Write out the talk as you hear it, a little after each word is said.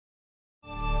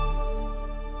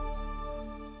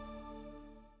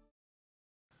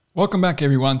Welcome back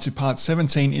everyone to part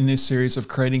 17 in this series of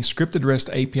creating scripted REST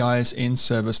APIs in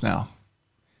ServiceNow.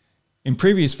 In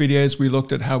previous videos, we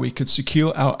looked at how we could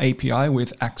secure our API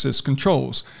with access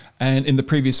controls. And in the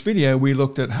previous video, we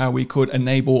looked at how we could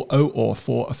enable OAuth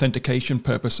for authentication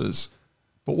purposes.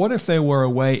 But what if there were a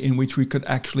way in which we could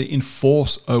actually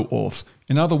enforce OAuth?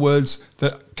 In other words,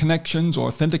 that connections or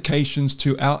authentications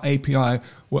to our API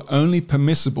were only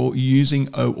permissible using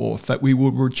OAuth, that we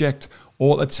would reject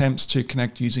all attempts to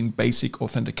connect using basic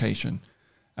authentication.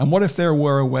 And what if there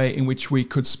were a way in which we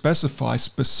could specify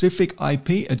specific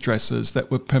IP addresses that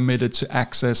were permitted to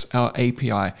access our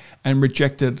API and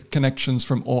rejected connections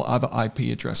from all other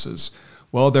IP addresses?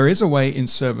 Well, there is a way in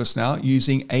ServiceNow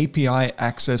using API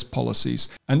access policies,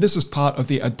 and this is part of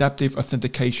the adaptive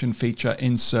authentication feature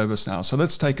in ServiceNow. So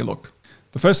let's take a look.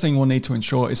 The first thing we'll need to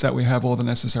ensure is that we have all the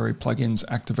necessary plugins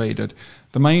activated.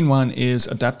 The main one is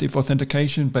adaptive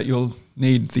authentication, but you'll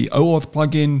need the OAuth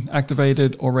plugin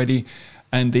activated already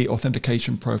and the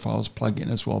authentication profiles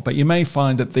plugin as well. But you may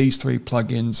find that these three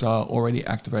plugins are already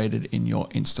activated in your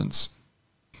instance.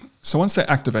 So once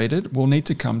they're activated, we'll need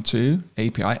to come to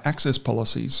API access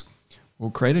policies.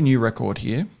 We'll create a new record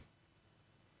here.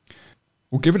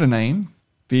 We'll give it a name,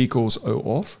 vehicles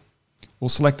OAuth. We'll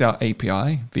select our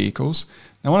API, vehicles.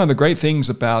 Now, one of the great things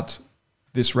about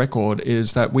this record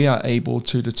is that we are able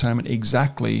to determine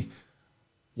exactly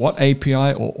what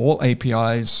API or all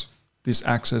APIs this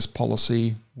access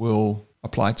policy will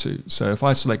apply to. So if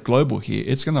I select global here,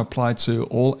 it's going to apply to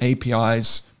all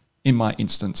APIs in my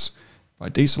instance. If I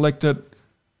deselect it,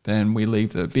 then we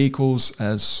leave the vehicles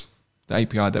as the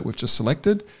API that we've just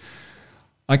selected.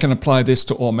 I can apply this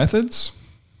to all methods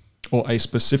or a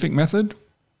specific method,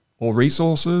 or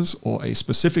resources, or a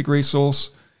specific resource,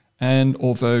 and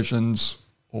or versions,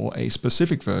 or a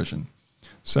specific version.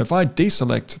 So if I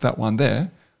deselect that one there,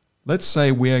 let's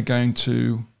say we are going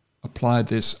to apply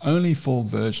this only for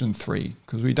version 3,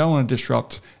 because we don't want to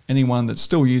disrupt anyone that's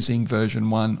still using version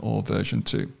 1 or version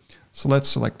 2. So let's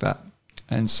select that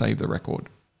and save the record.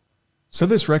 So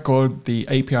this record, the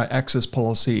API access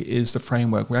policy, is the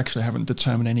framework. We actually haven't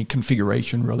determined any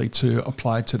configuration really to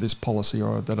apply to this policy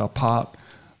or that are part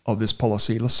of this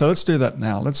policy. So let's do that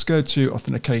now. Let's go to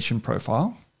authentication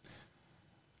profile.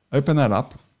 Open that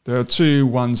up. There are two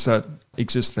ones that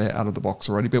exist there out of the box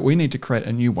already, but we need to create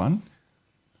a new one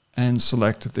and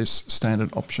select this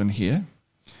standard option here.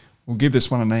 We'll give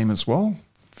this one a name as well,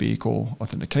 vehicle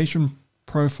authentication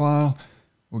profile.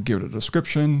 We'll give it a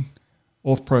description,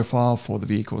 auth profile for the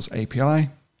vehicle's API.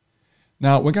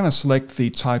 Now we're going to select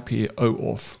the type here,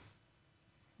 OAuth.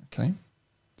 Okay.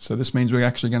 So this means we're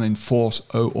actually going to enforce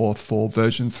OAuth for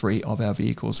version 3 of our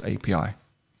vehicle's API.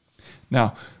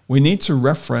 Now, we need to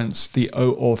reference the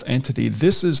OAuth entity.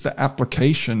 This is the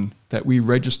application that we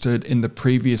registered in the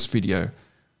previous video.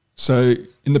 So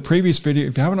in the previous video,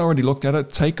 if you haven't already looked at it,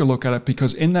 take a look at it,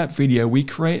 because in that video, we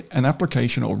create an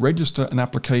application or register an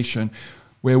application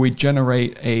where we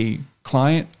generate a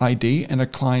client ID and a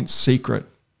client secret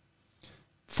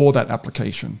for that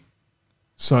application.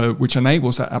 So, which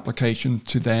enables that application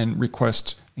to then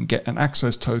request and get an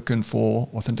access token for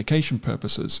authentication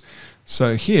purposes.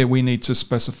 So here we need to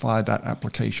specify that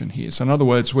application here. So in other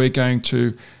words, we're going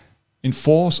to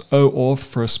enforce OAuth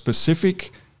for a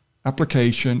specific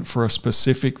application for a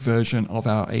specific version of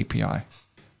our API.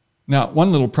 Now,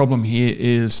 one little problem here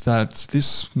is that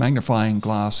this magnifying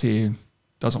glass here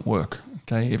doesn't work,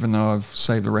 okay, even though I've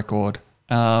saved the record.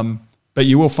 But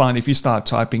you will find if you start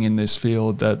typing in this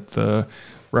field that the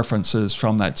references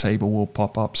from that table will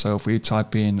pop up. So if we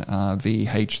type in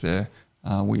VH there,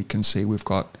 we can see we've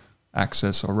got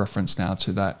access or reference now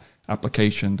to that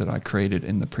application that I created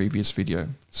in the previous video.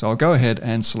 So I'll go ahead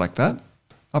and select that,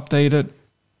 update it,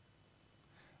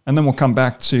 and then we'll come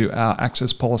back to our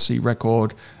access policy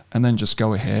record and then just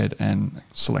go ahead and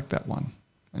select that one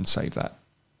and save that.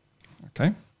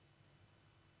 Okay.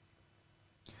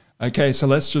 Okay, so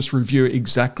let's just review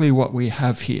exactly what we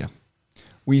have here.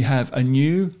 We have a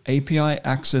new API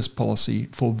access policy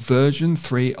for version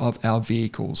 3 of our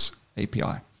vehicles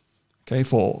API. Okay,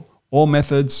 for all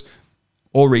methods,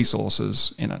 all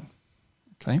resources in it.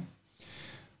 Okay.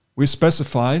 We've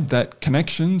specified that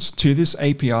connections to this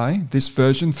API, this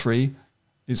version 3,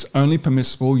 is only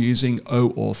permissible using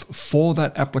OAuth for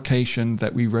that application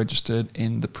that we registered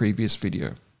in the previous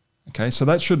video. Okay, so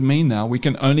that should mean now we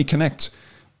can only connect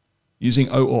using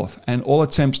OAuth, and all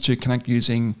attempts to connect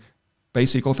using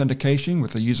basic authentication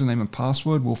with a username and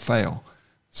password will fail.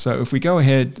 So if we go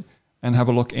ahead and have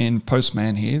a look in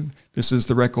Postman here, this is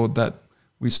the record that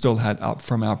we still had up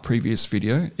from our previous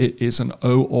video. It is an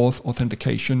OAuth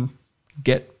authentication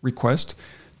GET request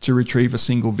to retrieve a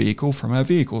single vehicle from our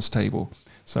vehicles table.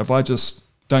 So if I just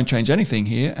don't change anything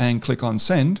here and click on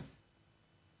send,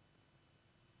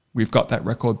 we've got that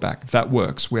record back. That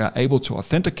works. We are able to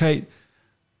authenticate.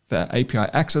 The API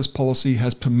access policy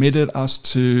has permitted us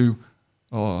to,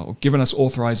 or given us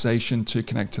authorization to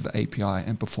connect to the API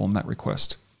and perform that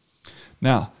request.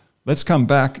 Now, let's come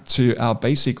back to our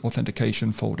basic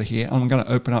authentication folder here. I'm going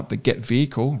to open up the get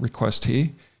vehicle request here.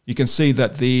 You can see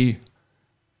that the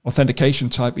authentication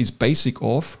type is basic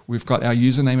auth. We've got our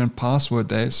username and password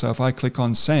there. So if I click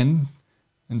on send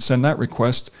and send that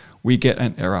request, we get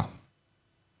an error.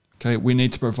 Okay, we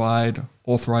need to provide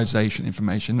authorization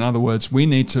information. In other words, we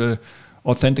need to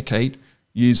authenticate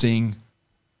using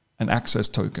an access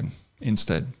token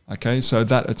instead. Okay, so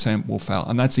that attempt will fail.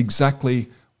 And that's exactly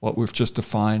what we've just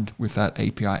defined with that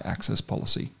API access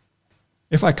policy.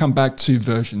 If I come back to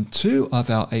version 2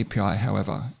 of our API,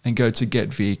 however, and go to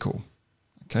get vehicle,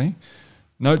 okay,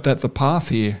 note that the path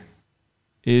here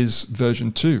is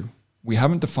version 2. We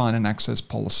haven't defined an access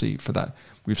policy for that.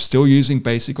 We're still using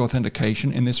basic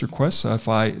authentication in this request. So if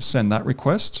I send that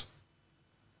request,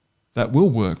 that will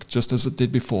work just as it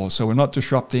did before. So we're not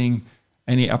disrupting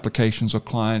any applications or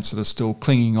clients that are still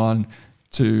clinging on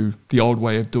to the old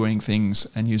way of doing things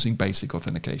and using basic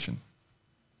authentication.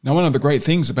 Now, one of the great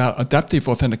things about adaptive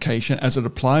authentication as it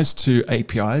applies to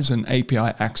APIs and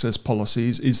API access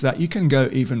policies is that you can go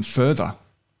even further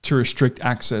to restrict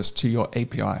access to your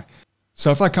API.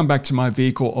 So if I come back to my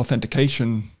vehicle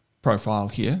authentication profile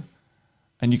here,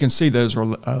 and you can see there's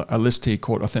a list here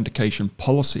called authentication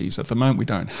policies. At the moment, we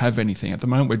don't have anything. At the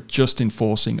moment, we're just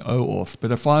enforcing OAuth.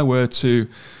 But if I were to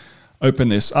open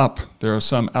this up, there are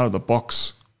some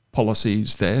out-of-the-box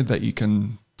policies there that you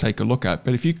can take a look at.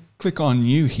 But if you click on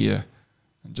new here,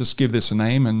 and just give this a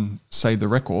name and save the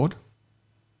record,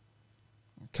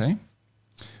 okay,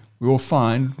 we will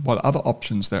find what other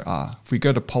options there are. If we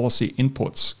go to policy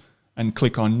inputs and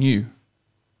click on new,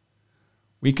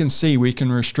 we can see we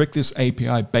can restrict this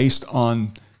API based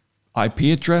on IP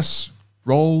address,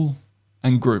 role,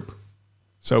 and group.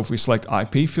 So if we select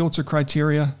IP filter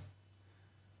criteria,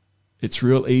 it's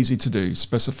real easy to do.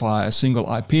 Specify a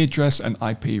single IP address and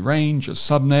IP range, a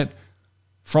subnet,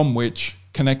 from which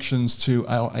connections to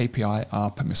our API are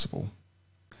permissible.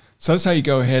 So that's how you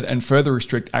go ahead and further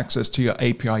restrict access to your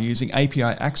API using API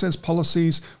access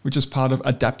policies, which is part of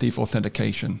adaptive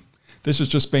authentication. This has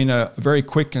just been a very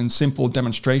quick and simple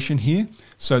demonstration here.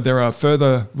 So there are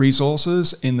further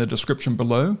resources in the description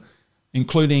below,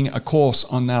 including a course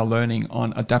on Now Learning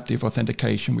on adaptive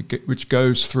authentication, which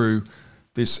goes through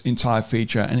this entire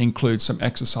feature and includes some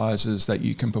exercises that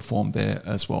you can perform there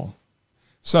as well.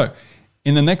 So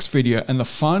in the next video and the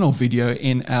final video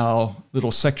in our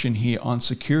little section here on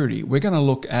security, we're going to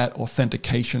look at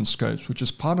authentication scopes, which is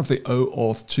part of the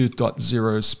OAuth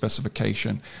 2.0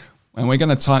 specification. And we're going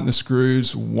to tighten the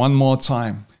screws one more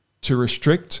time to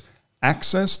restrict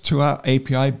access to our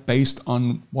API based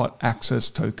on what access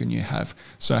token you have.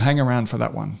 So hang around for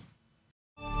that one.